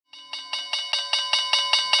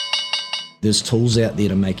There's tools out there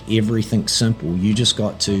to make everything simple. You just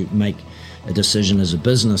got to make a decision as a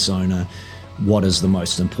business owner, what is the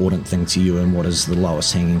most important thing to you and what is the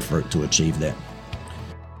lowest hanging fruit to achieve that.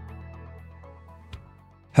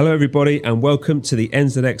 Hello everybody and welcome to the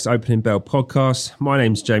NZX Opening Bell podcast. My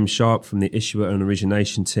name's James Sharp from the Issuer and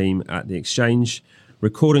Origination team at the Exchange.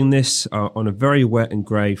 Recording this on a very wet and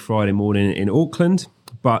grey Friday morning in Auckland,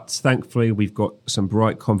 but thankfully we've got some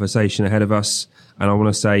bright conversation ahead of us. And I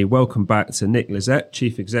want to say welcome back to Nick Lisette,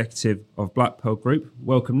 Chief Executive of Blackpearl Group.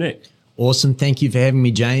 Welcome, Nick. Awesome. Thank you for having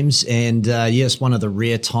me, James. And yes, one of the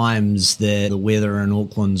rare times that the weather in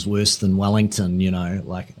Auckland's worse than Wellington,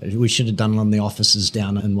 we should have done it on the offices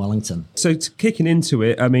down in Wellington. So kicking into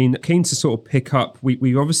it, keen to sort of pick up,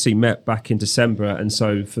 we obviously met back in December. And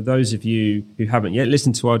so for those of you who haven't yet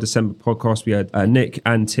listened to our December podcast, we had Nick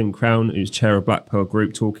and Tim Crown, who's chair of Blackpearl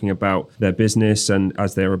Group, talking about their business and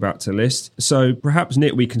as they're about to list. So perhaps,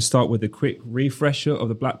 Nick, we can start with a quick refresher of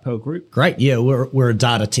the Blackpearl Group. Great. Yeah, we're a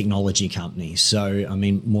data technology company. So,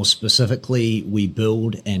 more specifically, we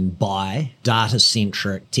build and buy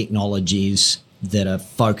data-centric technologies that are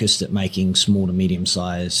focused at making small to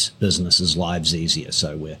medium-sized businesses' lives easier.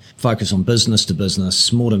 So we're focused on business-to-business,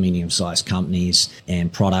 small to medium-sized companies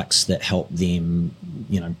and products that help them,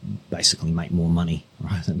 basically make more money,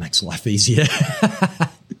 right? That makes life easier.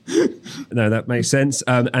 No, that makes sense.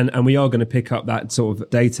 And we are going to pick up that sort of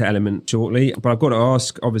data element shortly. But I've got to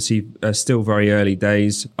ask, obviously, still very early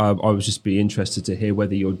days. I was just be interested to hear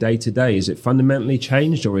whether your day-to-day, is it fundamentally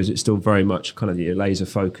changed or is it still very much kind of your laser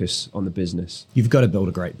focus on the business? You've got to build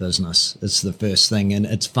a great business. It's the first thing. And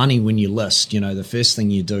it's funny when you list, the first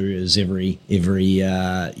thing you do is every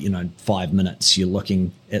 5 minutes you're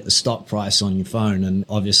looking at the stock price on your phone. And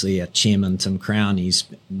obviously our chairman, Tim Crown, he's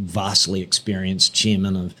vastly experienced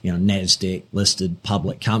chairman of, NASDAQ listed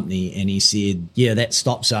public company. And he said, yeah, that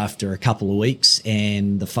stops after a couple of weeks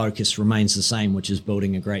and the focus remains the same, which is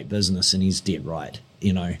building a great business. And he's dead right.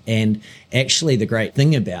 And actually the great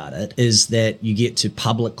thing about it is that you get to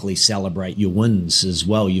publicly celebrate your wins as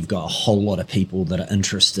well. You've got a whole lot of people that are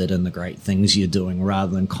interested in the great things you're doing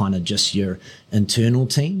rather than kind of just your internal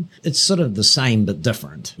team. It's sort of the same but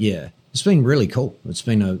different. Yeah, it's been really cool. It's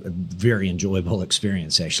been a very enjoyable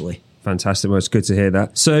experience, actually. Fantastic. Well, it's good to hear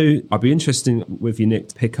that. So I'd be interested with you, Nick,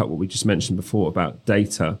 to pick up what we just mentioned before about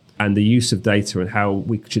data and the use of data and how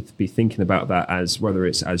we should be thinking about that as whether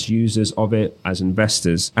it's as users of it, as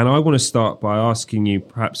investors. And I want to start by asking you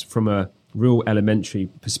perhaps from a real elementary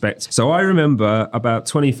perspective. So I remember about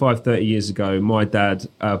 25, 30 years ago, my dad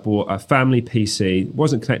bought a family PC,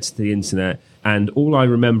 wasn't connected to the internet. And all I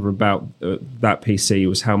remember about that PC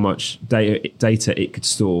was how much data it could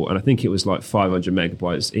store. And I think it was like 500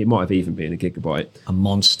 megabytes. It might have even been a gigabyte. A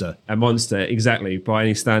monster. A monster, exactly, by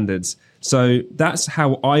any standards. So that's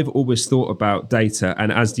how I've always thought about data.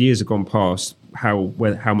 And as the years have gone past, how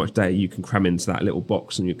much data you can cram into that little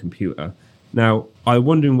box on your computer. Now, I'm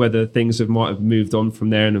wondering whether things might have moved on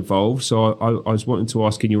from there and evolved. So I was wanting to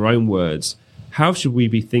ask in your own words, how should we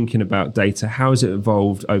be thinking about data? How has it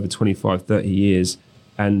evolved over 25, 30 years?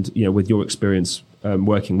 And, with your experience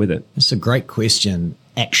working with it? It's a great question.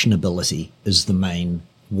 Actionability is the main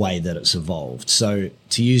way that it's evolved. So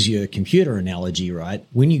to use your computer analogy, right?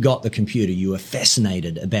 When you got the computer, you were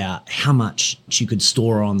fascinated about how much you could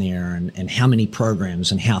store on there and how many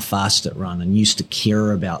programs and how fast it run and used to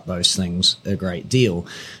care about those things a great deal.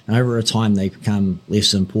 And over a time, they become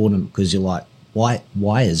less important because you're like, why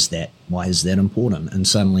is that? Why is that important? And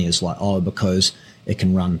suddenly it's like, because it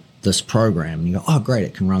can run this program. And you go, great,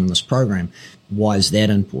 it can run this program. Why is that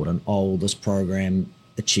important? This program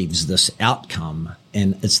achieves this outcome.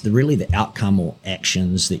 And it's really the outcome or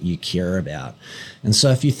actions that you care about. And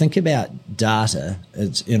so if you think about data,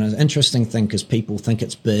 it's an interesting thing because people think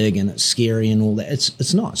it's big and it's scary and all that.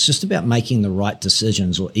 It's not. It's just about making the right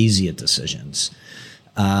decisions or easier decisions.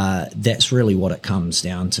 That's really what it comes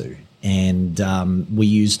down to. And we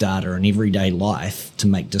use data in everyday life to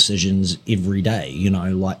make decisions every day.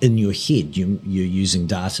 Like in your head, you're using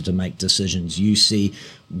data to make decisions. You see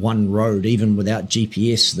one road, even without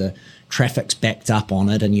GPS, the traffic's backed up on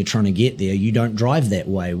it and you're trying to get there. You don't drive that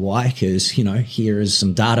way. Why? Because, here is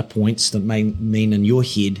some data points that may mean in your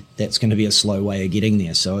head that's going to be a slow way of getting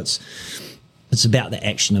there. So it's about the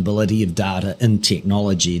actionability of data in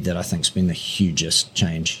technology that I think has been the hugest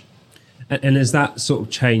change. And has that sort of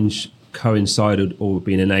change coincided or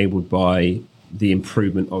been enabled by the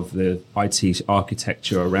improvement of the IT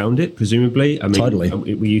architecture around it, presumably? Totally.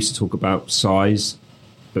 We used to talk about size,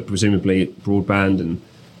 but presumably broadband and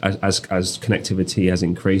as connectivity has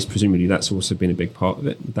increased, presumably that's also been a big part of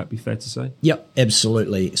it. Would that be fair to say? Yep,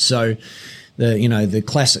 absolutely. So the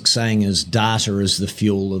classic saying is data is the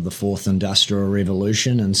fuel of the fourth industrial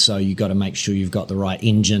revolution. And so you got to make sure you've got the right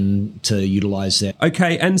engine to utilize that.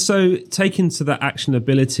 Okay. And so taken to the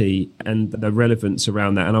actionability and the relevance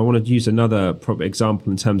around that, and I want to use another probably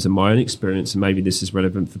example in terms of my own experience, and maybe this is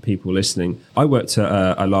relevant for people listening. I worked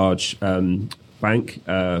at a large bank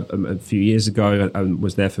a few years ago and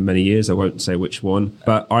was there for many years. I won't say which one,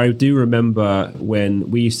 but I do remember when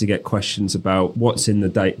we used to get questions about what's in the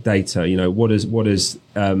data. What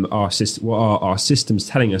are our systems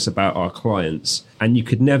telling us about our clients? And you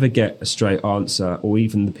could never get a straight answer, or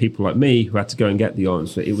even the people like me who had to go and get the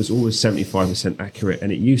answer. It was always 75% accurate,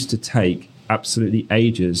 and it used to take absolutely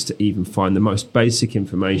ages to even find the most basic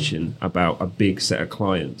information about a big set of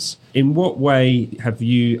clients. In what way have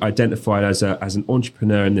you identified as an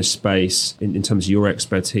entrepreneur in this space, in terms of your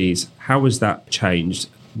expertise, how has that changed?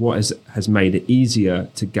 What has made it easier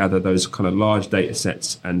to gather those kind of large data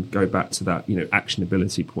sets and go back to that,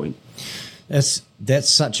 actionability point? That's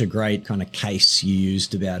such a great kind of case you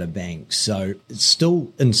used about a bank. So it's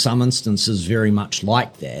still, in some instances, very much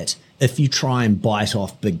like that if you try and bite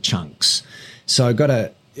off big chunks. So I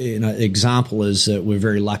got example is that we're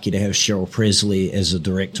very lucky to have Cheryl Presley as a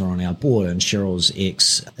director on our board, and Cheryl's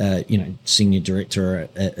senior director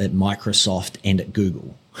at Microsoft and at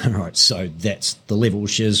Google. All right, so that's the level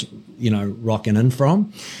she's rocking in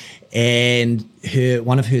from. And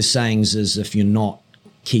one of her sayings is, if you're not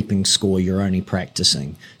keeping score, you're only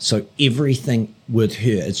practicing. So everything with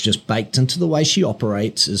her, it's just baked into the way she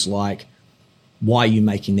operates, is like, why are you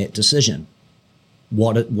making that decision?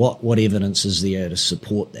 What evidence is there to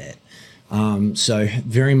support that? So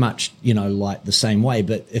very much, like the same way.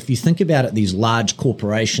 But if you think about it, these large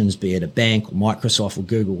corporations, be it a bank or Microsoft or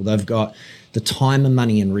Google, they've got the time and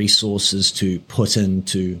money and resources to put in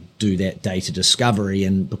to do that data discovery.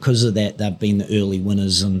 And because of that, they've been the early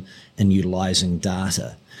winners in utilizing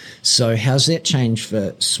data. So how's that changed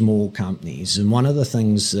for small companies? And one of the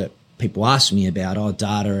things that people ask me about,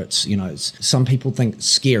 data, it's some people think it's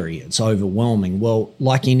scary, it's overwhelming. Well,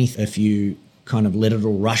 like anything, if you kind of let it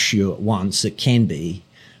all rush you at once, it can be.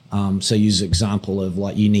 So use the example of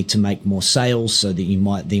like you need to make more sales, so that you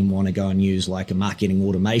might then want to go and use like a marketing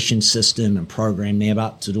automation system and program that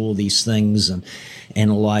up to do all these things and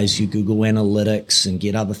analyze your Google Analytics and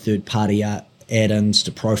get other third-party add-ins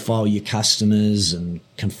to profile your customers and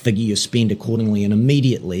configure your spend accordingly. And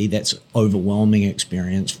immediately that's overwhelming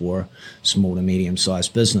experience for a small to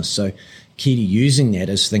medium-sized business. So key to using that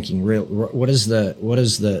is thinking what is the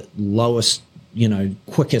lowest,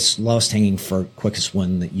 lowest hanging fruit, quickest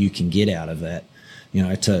win that you can get out of that,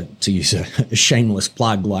 to use a shameless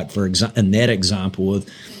plug, like in that example with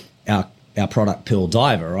our product Pearl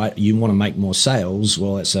Diver, right? You want to make more sales.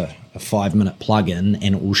 Well, it's a 5-minute plug-in,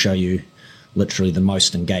 and it will show you literally the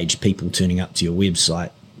most engaged people turning up to your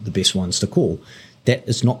website, the best ones to call. That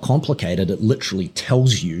is not complicated. It literally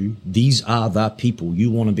tells you these are the people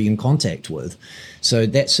you want to be in contact with. So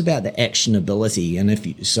that's about the actionability. And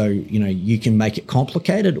you can make it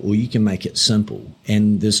complicated or you can make it simple.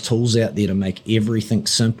 And there's tools out there to make everything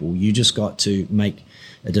simple. You just got to make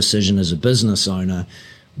a decision as a business owner.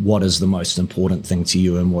 What is the most important thing to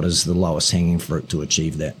you, and what is the lowest hanging fruit to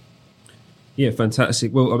achieve that? Yeah,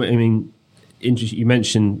 fantastic. Well, I mean, you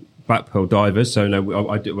mentioned Blackpearl divers, so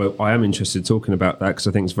I am interested in talking about that because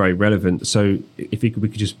I think it's very relevant. So if we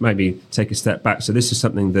could just maybe take a step back. So this is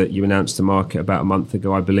something that you announced to market about a month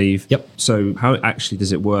ago, I believe. Yep. So how actually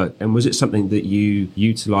does it work? And was it something that you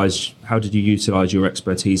utilised? How did you utilise your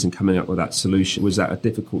expertise in coming up with that solution? Was that a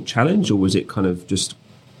difficult challenge, or was it kind of just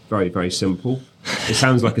very, very simple? It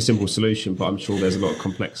sounds like a simple solution, but I'm sure there's a lot of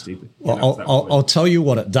complexity. I'll tell you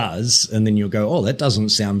what it does, and then you'll go, oh, that doesn't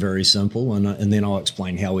sound very simple, and then I'll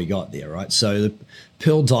explain how we got there, right? So the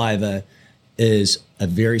Pearl Diver is a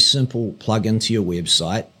very simple plug into your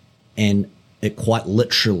website, and it quite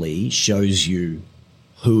literally shows you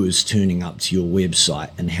who is turning up to your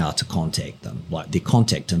website and how to contact them, like their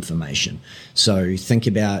contact information. So think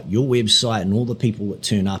about your website and all the people that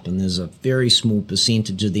turn up, and there's a very small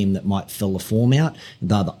percentage of them that might fill a form out.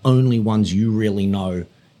 They're the only ones you really know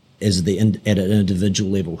at an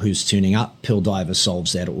individual level who's turning up. Pearl Diver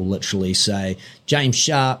solves that. It will literally say, James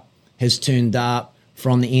Sharp has turned up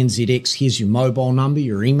from the NZX. Here's your mobile number,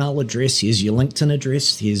 your email address, here's your LinkedIn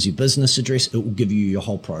address, here's your business address. It will give you your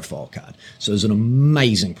whole profile card. So it's an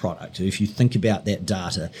amazing product if you think about that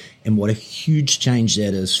data and what a huge change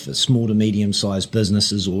that is for small to medium-sized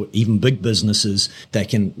businesses or even big businesses. They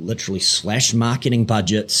can literally slash marketing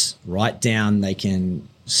budgets right down. They can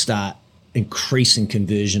start increasing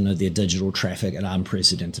conversion of their digital traffic at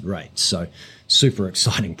unprecedented rates. So super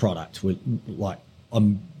exciting product.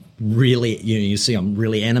 I'm really, you see I'm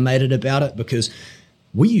really animated about it because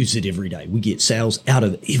we use it every day. We get sales out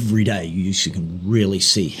of it every day. You can really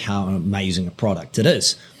see how amazing a product it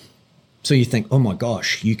is. So you think, oh my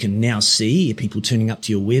gosh, you can now see people turning up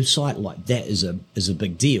to your website. Like that is a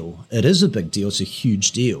big deal. It is a big deal. It's a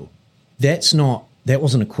huge deal. That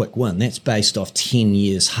wasn't a quick win. That's based off 10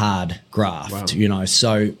 years hard graft, Wow.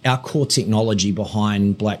 So our core technology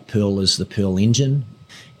behind Blackpearl is the Pearl engine.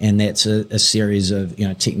 And that's a series of,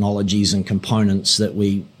 technologies and components that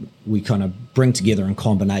we kind of bring together in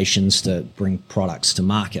combinations to bring products to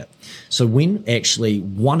market. So when actually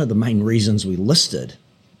one of the main reasons we listed,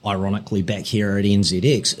 ironically, back here at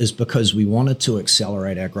NZX is because we wanted to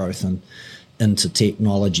accelerate our growth into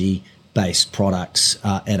technology-based products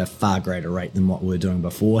at a far greater rate than what we were doing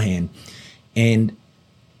beforehand. And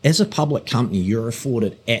as a public company, you're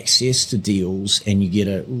afforded access to deals and you get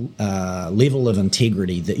a level of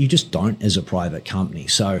integrity that you just don't as a private company.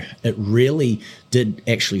 So it really did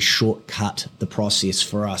actually shortcut the process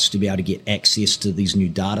for us to be able to get access to these new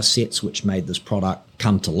data sets, which made this product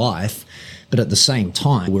come to life. But at the same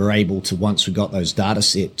time, we're able to, once we got those data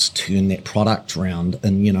sets, turn that product around.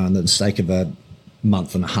 And, in the sake of a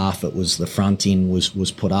month and a half, it was the front end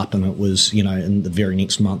was put up, and it was, in the very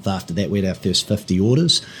next month after that, we had our first 50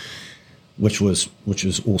 orders, which was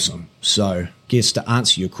awesome. So I guess to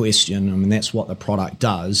answer your question, that's what the product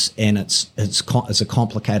does. And it's a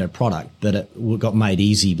complicated product, but it got made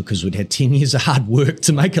easy because we'd had 10 years of hard work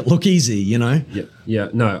to make it look easy, Yeah.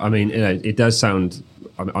 No, it does sound,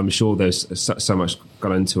 I'm sure there's so much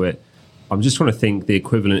gone into it. I'm just trying to think the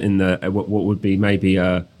equivalent in what would be maybe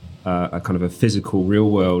a kind of a physical real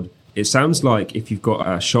world. It sounds like if you've got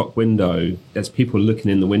a shop window, there's people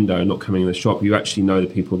looking in the window and not coming in the shop. You actually know the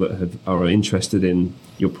people that are interested in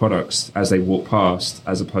your products as they walk past,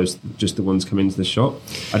 as opposed to just the ones coming into the shop.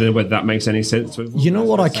 I don't know whether that makes any sense. You know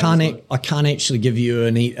what? I can't actually give you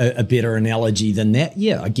a better analogy than that.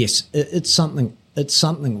 Yeah, I guess it's something. It's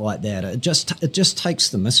something like that. It just takes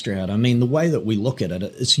the mystery out. The way that we look at it,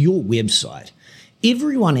 it's your website.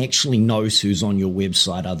 Everyone actually knows who's on your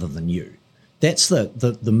website other than you. That's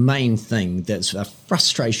the main thing that's a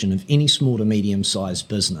frustration of any small to medium-sized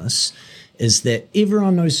business, is that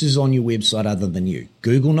everyone knows who's on your website other than you.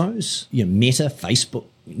 Google knows, Meta, Facebook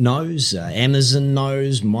knows, Amazon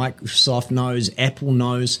knows, Microsoft knows, Apple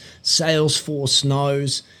knows, Salesforce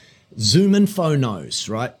knows, ZoomInfo knows,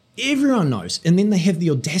 right? Everyone knows. And then they have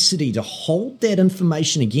the audacity to hold that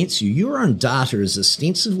information against you. Your own data is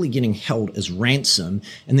ostensibly getting held as ransom,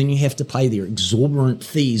 and then you have to pay their exorbitant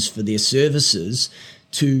fees for their services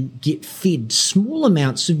to get fed small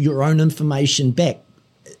amounts of your own information back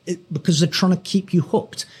because they're trying to keep you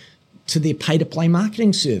hooked to their pay-to-play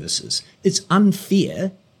marketing services. It's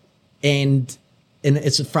unfair, and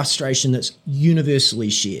it's a frustration that's universally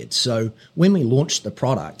shared. So when we launched the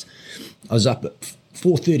product, I was up at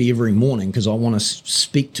 4:30 every morning because I want to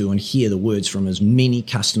speak to and hear the words from as many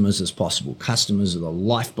customers as possible. Customers are the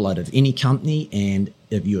lifeblood of any company, and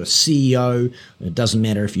if you're a CEO, it doesn't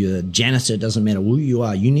matter if you're a janitor, it doesn't matter who you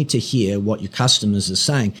are, you need to hear what your customers are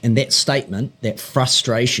saying. And that statement, that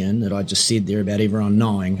frustration that I just said there about everyone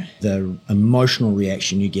knowing, the emotional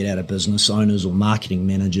reaction you get out of business owners or marketing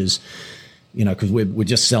managers, because we're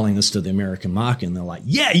just selling this to the American market, and they're like,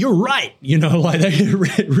 yeah, you're right. Like they're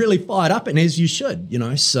really fired up, and as you should,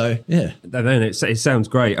 so yeah. Then it sounds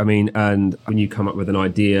great. And when you come up with an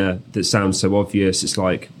idea that sounds so obvious, it's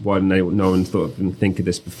like, why didn't no one thought and think of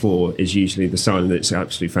this before, is usually the sign that it's an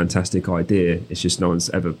absolutely fantastic idea. It's just no one's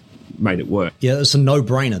ever made it work. Yeah, it's a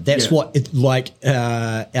no-brainer. That's what it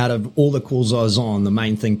out of all the calls I was on, the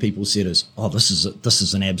main thing people said is, oh, this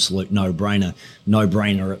is an absolute no-brainer.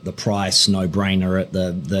 No-brainer at the price, no-brainer at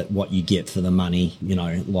the what you get for the money,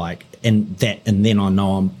 and then I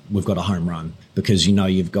know we've got a home run, because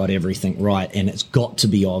you've got everything right, and it's got to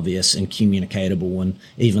be obvious and communicatable, and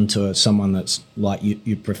even to someone that's like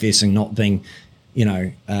you're professing not being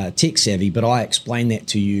tech savvy, but I explained that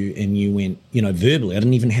to you and you went, verbally, I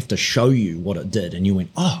didn't even have to show you what it did. And you went,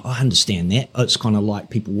 oh, I understand that. It's kind of like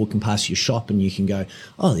people walking past your shop and you can go,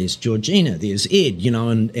 oh, there's Georgina, there's Ed,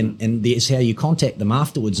 and there's how you contact them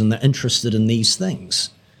afterwards, and they're interested in these things.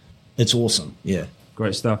 It's awesome. Yeah.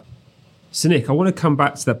 Great stuff. So Nick, I want to come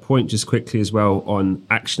back to that point just quickly as well on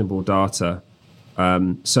actionable data.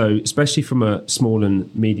 So especially from a small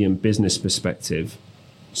and medium business perspective,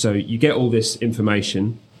 so you get all this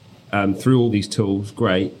information through all these tools,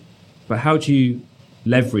 great. But how do you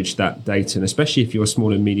leverage that data? And especially if you're a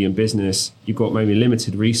small and medium business, you've got maybe a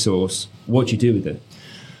limited resource. What do you do with it?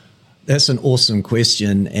 That's an awesome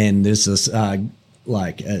question. And there's this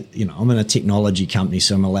I'm in a technology company,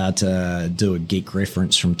 so I'm allowed to do a geek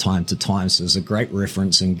reference from time to time. So there's a great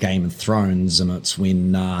reference in Game of Thrones, and it's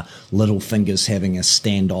when Littlefinger's having a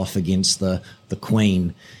standoff against the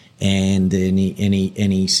Queen, and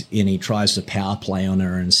he tries to power play on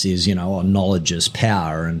her and says, knowledge is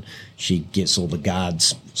power, and she gets all the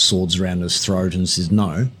guards' swords around his throat and says,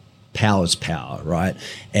 no, power's power, right?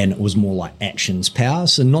 And it was more like action's power.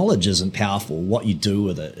 So knowledge isn't powerful. What you do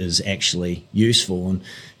with it is actually useful. And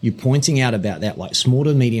you're pointing out about that, like small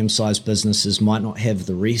to medium-sized businesses might not have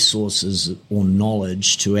the resources or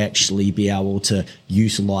knowledge to actually be able to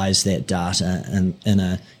utilize that data in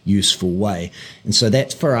a useful way. And so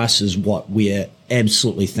that for us is what we're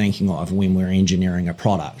absolutely thinking of when we're engineering a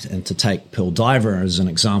product. And to take Pearl Diver as an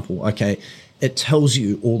example, okay, it tells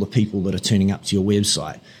you all the people that are turning up to your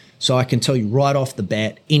website. So I can tell you right off the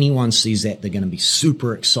bat, anyone sees that, they're going to be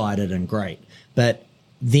super excited and great. But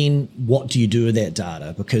then what do you do with that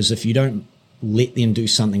data? Because if you don't let them do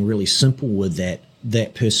something really simple with that,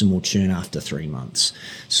 that person will churn after 3 months.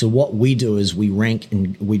 So what we do is we rank,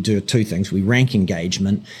 and we do two things. We rank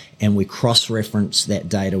engagement and we cross-reference that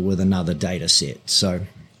data with another data set. So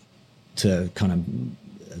to kind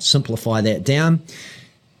of simplify that down,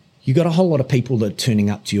 you got a whole lot of people that are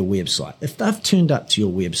turning up to your website. If they've turned up to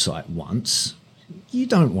your website once, you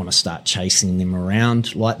don't want to start chasing them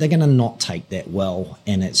around. Like, they're going to not take that well,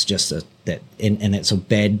 and it's just and it's a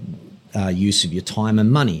bad use of your time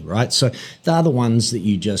and money, right? So they're the ones that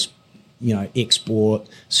you just export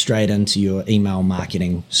straight into your email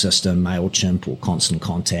marketing system, MailChimp or Constant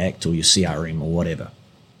Contact or your CRM or whatever.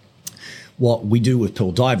 What we do with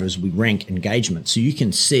Pearl Diver is we rank engagement, so you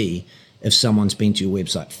can see if someone's been to your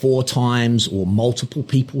website 4 times or multiple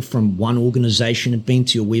people from one organization have been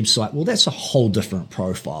to your website. Well, that's a whole different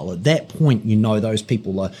profile. At that point, those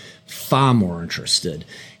people are far more interested.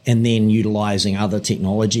 And then utilizing other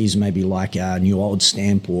technologies, maybe like our New Old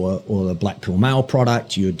Stamp or the Blackpearl mail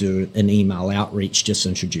product, you do an email outreach just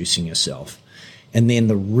introducing yourself. And then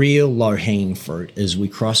the real low-hanging fruit is we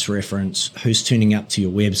cross-reference who's turning up to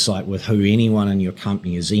your website with who anyone in your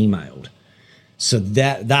company has emailed. So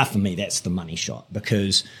that for me, that's the money shot,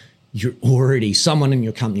 because someone in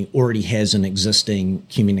your company already has an existing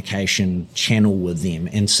communication channel with them.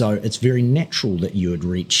 And so it's very natural that you would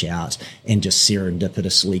reach out and just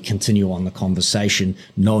serendipitously continue on the conversation,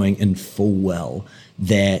 knowing in full well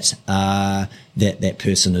that that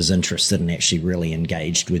person is interested and actually really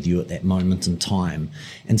engaged with you at that moment in time.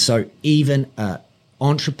 And so even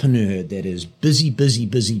entrepreneur that is busy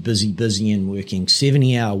and working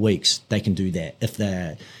 70-hour weeks, they can do that. If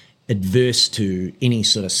they're adverse to any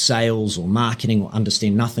sort of sales or marketing or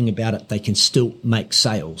understand nothing about it, they can still make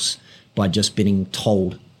sales by just being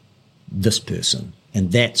told this person.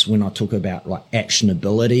 And that's when I talk about like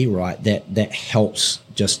actionability, right? That helps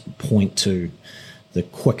just point to the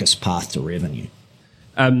quickest path to revenue.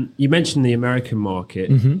 You mentioned the American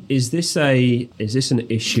market. Mm-hmm. Is this an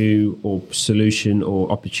issue or solution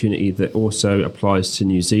or opportunity that also applies to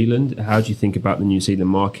New Zealand? How do you think about the New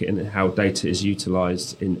Zealand market and how data is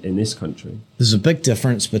utilized in this country? There's a big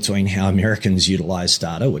difference between how Americans utilize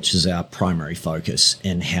data, which is our primary focus,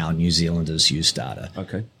 and how New Zealanders use data.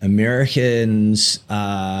 Okay. Americans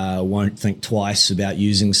won't think twice about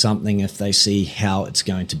using something if they see how it's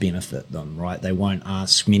going to benefit them, right? They won't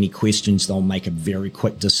ask many questions. They'll make a very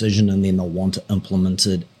quick decision, and then they'll want to implement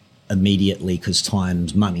it immediately because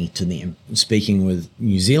time's money to them. Speaking with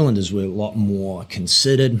New Zealanders, we're a lot more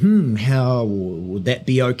considered. How would that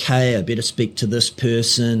be okay? I better speak to this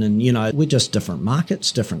person. And, we're just different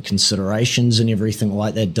markets, different considerations and everything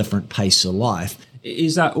like that, different pace of life.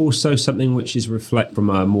 Is that also something which is reflect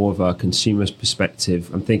from a more of a consumer's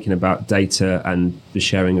perspective? I'm thinking about data and the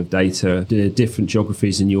sharing of data. Do different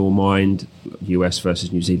geographies in your mind, US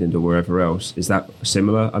versus New Zealand or wherever else, is that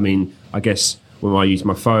similar? I mean, I guess when I use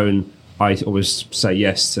my phone, I always say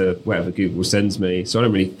yes to whatever Google sends me. So I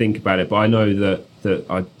don't really think about it, but I know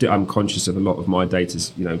that I'm conscious of a lot of my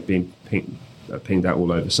data's, being pinged out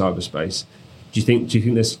all over cyberspace. Do you think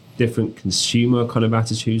there's different consumer kind of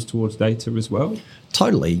attitudes towards data as well?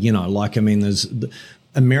 Totally. There's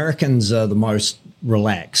Americans are the most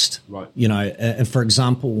relaxed, right? And for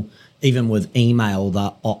example, even with email,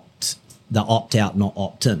 the opt out, not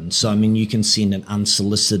opt in. So, you can send an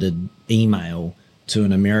unsolicited email to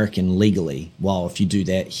an American legally. While if you do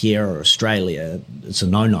that here or Australia, it's a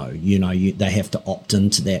no-no. They have to opt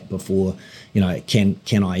into that before,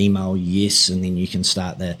 can I email? Yes, and then you can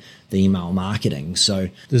start the email marketing. So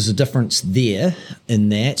there's a difference there in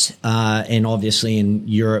that. And obviously in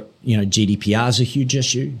Europe, GDPR is a huge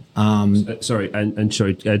issue. Sorry,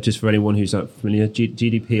 just for anyone who's not familiar,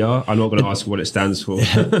 GDPR, I'm not going to ask what it stands for.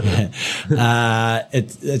 It's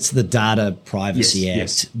the Data Privacy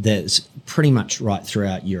Act that's pretty much right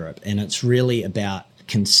throughout Europe. And it's really about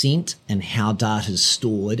consent and how data is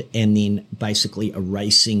stored, and then basically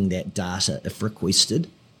erasing that data if requested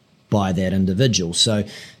by that individual. So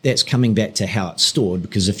that's coming back to how it's stored,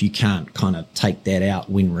 because if you can't kind of take that out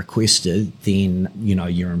when requested, then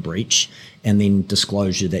you're in breach, and then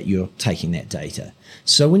disclosure that you're taking that data.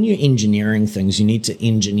 So when you're engineering things, you need to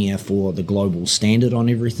engineer for the global standard on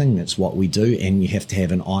everything. That's what we do, and you have to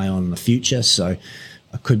have an eye on the future. So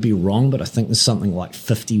I could be wrong, but I think there's something like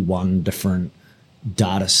 51 different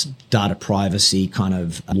data privacy kind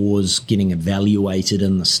of laws getting evaluated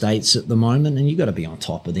in the States at the moment, and you've got to be on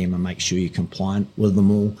top of them and make sure you're compliant with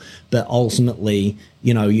them all. But ultimately,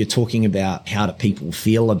 you're talking about how do people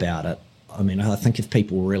feel about it. I mean, I think if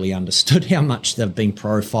people really understood how much they've been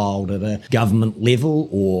profiled at a government level,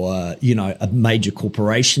 or a major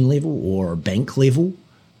corporation level, or a bank level,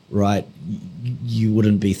 right, you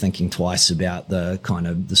wouldn't be thinking twice about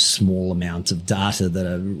the small amount of data that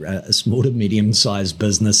a small to medium-sized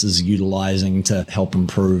business is utilizing to help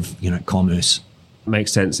improve, commerce.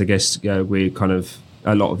 Makes sense. I guess we're kind of,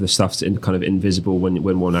 a lot of the stuff's kind of invisible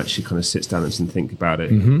when one actually kind of sits down and think about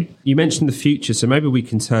it. Mm-hmm. You mentioned the future, so maybe we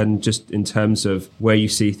can turn just in terms of where you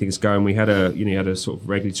see things going. We had a sort of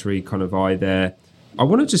regulatory kind of eye there. I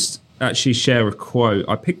want to just actually share a quote.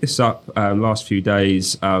 I picked this up last few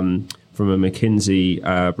days from a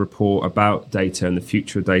McKinsey report about data and the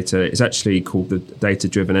future of data. It's actually called the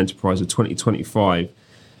Data-Driven Enterprise of 2025.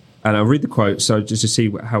 And I'll read the quote, so just to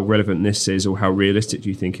see how relevant this is, or how realistic do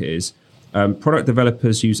you think it is. Product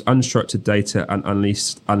developers use unstructured data and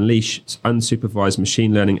unleash unsupervised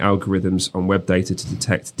machine learning algorithms on web data to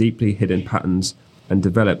detect deeply hidden patterns and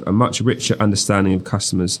develop a much richer understanding of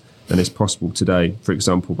customers than is possible today, for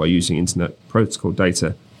example, by using internet protocol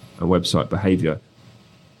data and website behavior.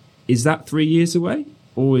 Is that 3 years away,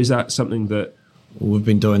 or is that something that... We've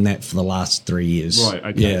been doing that for the last 3 years. Right,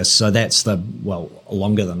 okay. Yeah, so that's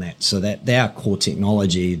longer than that. So that our core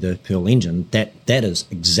technology, the Pearl engine, that is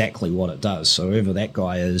exactly what it does. So whoever that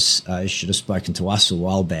guy is, should have spoken to us a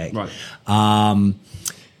while back. Right.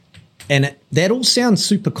 And that all sounds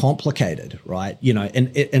super complicated, right?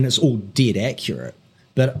 And it's all dead accurate.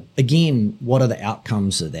 But again, what are the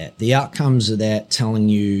outcomes of that? The outcomes of that telling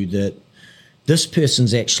you that this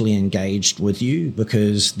person's actually engaged with you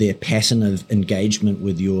because their pattern of engagement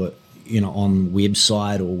with your, on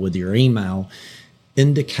website or with your email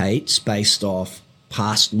indicates, based off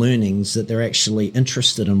past learnings, that they're actually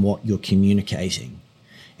interested in what you're communicating.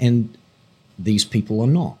 And these people are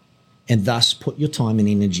not. And thus put your time and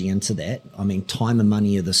energy into that. I mean, time and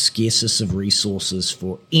money are the scarcest of resources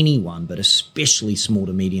for anyone, but especially small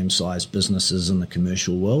to medium-sized businesses in the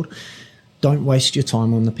commercial world. Don't waste your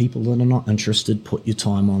time on the people that are not interested. Put your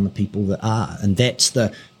time on the people that are. And that's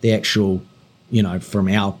the actual, from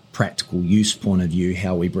our practical use point of view,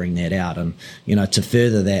 how we bring that out. And, to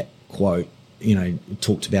further that quote,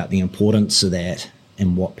 talked about the importance of that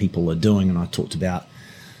and what people are doing. And I talked about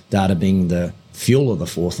data being the fuel of the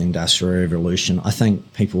fourth industrial revolution. I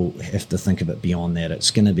think people have to think of it beyond that. It's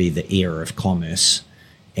going to be the era of commerce.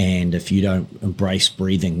 And if you don't embrace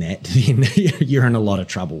breathing that, then you're in a lot of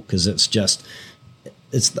trouble, because it's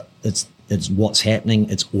what's happening.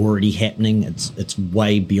 It's already happening. It's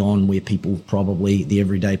way beyond where people, probably the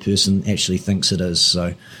everyday person, actually thinks it is.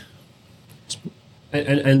 So,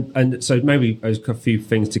 and so maybe a few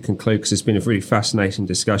things to conclude, because it's been a really fascinating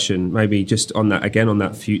discussion. Maybe just on that again, on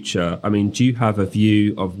that future. I mean, do you have a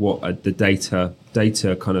view of what the data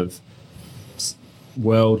kind of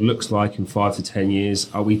world looks like in 5 to 10 years?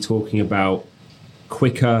 Are we talking about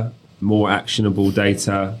quicker, more actionable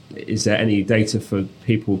data? Is there any data for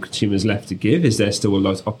people, consumers, left to give? Is there still a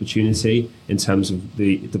lot of opportunity in terms of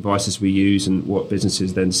the devices we use and what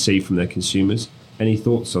businesses then see from their consumers? Any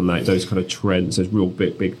thoughts on that, those kind of trends, those real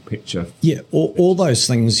big picture? Yeah, all those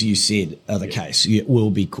things you said are the case.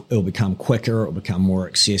 It'll become quicker, it'll become more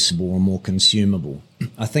accessible and more consumable.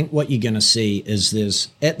 I think what you're going to see is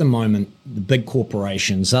at the moment, the big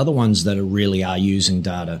corporations are the ones that really are using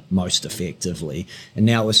data most effectively. And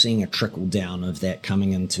now we're seeing a trickle down of that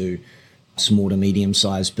coming into small to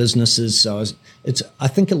medium-sized businesses. So it's, I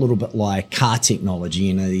think, a little bit like car technology.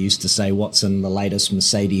 You know, they used to say what's in the latest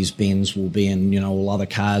Mercedes-Benz will be in, you know, all other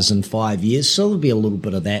cars in 5 years. So there'll be a little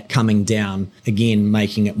bit of that coming down, again,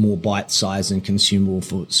 making it more bite-sized and consumable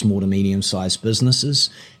for small to medium-sized businesses.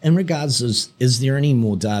 In regards is there any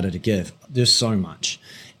more data to give? There's so much.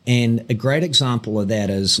 And a great example of that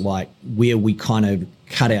is like where we kind of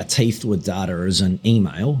cut our teeth with data is in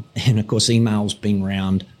email. And of course, email's been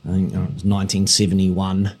around, I think it was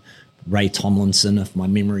 1971, Ray Tomlinson, if my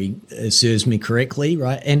memory serves me correctly,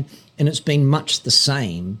 right? And it's been much the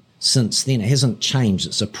same since then. It hasn't changed.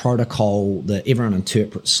 It's a protocol that everyone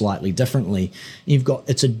interprets slightly differently.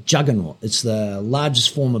 It's a juggernaut. It's the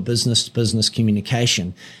largest form of business-to-business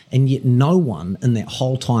communication. And yet no one in that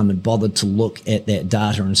whole time had bothered to look at that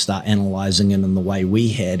data and start analyzing it in the way we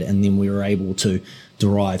had. And then we were able to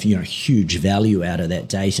derive, you know, huge value out of that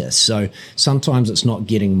data. So sometimes it's not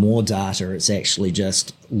getting more data. It's actually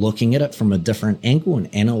just looking at it from a different angle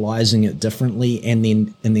and analyzing it differently. And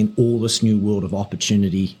then all this new world of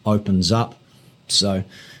opportunity opens up. So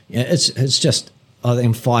yeah, it's just, I think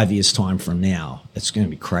in 5 years' time from now, it's going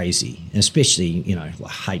to be crazy. And especially, you know, I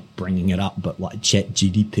hate bringing it up, but like Chat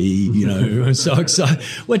GDP, you know, I'm so excited,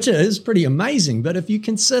 which is pretty amazing. But if you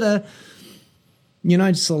consider, you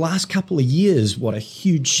know, just the last couple of years, what a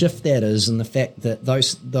huge shift that is, and the fact that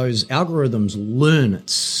those algorithms learn at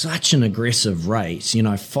such an aggressive rate. You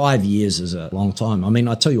know, 5 years is a long time. I mean,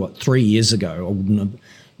 I tell you what, 3 years ago, I wouldn't have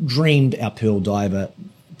dreamed our Pearl Diver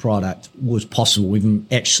product was possible. Even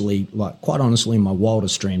actually, like, quite honestly, in my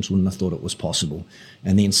wildest dreams, wouldn't have thought it was possible.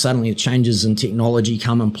 And then suddenly the changes in technology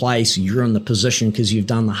come in place. You're in the position because you've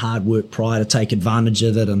done the hard work prior to take advantage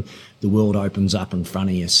of it, and the world opens up in front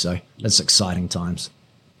of you. So it's exciting times.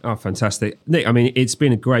 Oh, fantastic. Nick, I mean, it's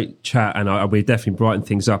been a great chat, and we definitely brightened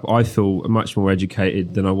things up. I feel much more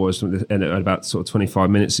educated than I was about sort of 25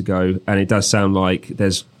 minutes ago, and it does sound like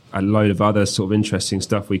there's a load of other sort of interesting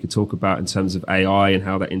stuff we could talk about in terms of AI and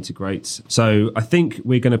how that integrates. So I think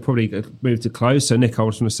we're going to probably move to close. So Nick, I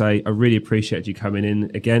just want to say I really appreciate you coming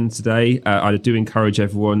in again today. I do encourage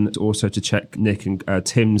everyone also to check Nick and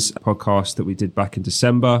Tim's podcast that we did back in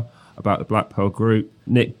December about the Blackpearl group.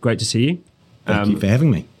 Nick, great to see you. Thank you for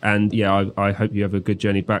having me. And yeah, I hope you have a good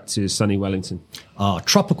journey back to sunny Wellington. Oh,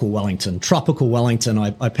 tropical Wellington.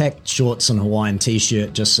 I packed shorts and Hawaiian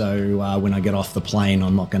t-shirt just so when I get off the plane,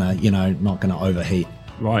 I'm not gonna overheat.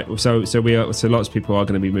 Right. So lots of people are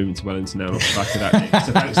going to be moving to Wellington now off the back of that, Nick.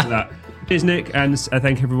 So thanks for that. Cheers, Nick, and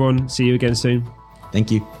thank everyone. See you again soon.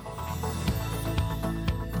 Thank you.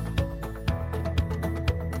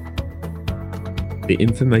 The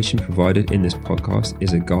information provided in this podcast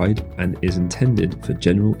is a guide and is intended for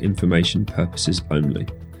general information purposes only.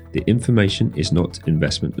 The information is not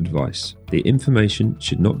investment advice. The information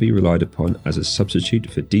should not be relied upon as a substitute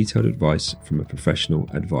for detailed advice from a professional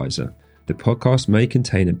advisor. The podcast may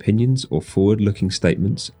contain opinions or forward-looking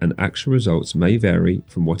statements, and actual results may vary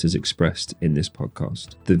from what is expressed in this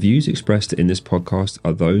podcast. The views expressed in this podcast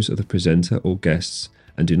are those of the presenter or guests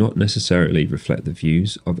and do not necessarily reflect the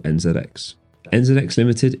views of NZX. NZX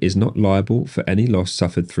Limited is not liable for any loss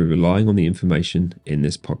suffered through relying on the information in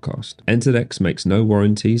this podcast. NZX makes no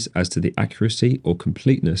warranties as to the accuracy or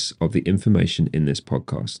completeness of the information in this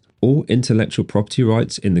podcast. All intellectual property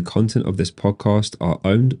rights in the content of this podcast are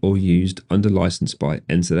owned or used under license by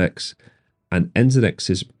NZX, and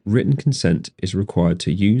NZX's written consent is required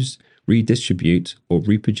to use, redistribute, or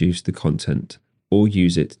reproduce the content, or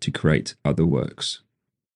use it to create other works.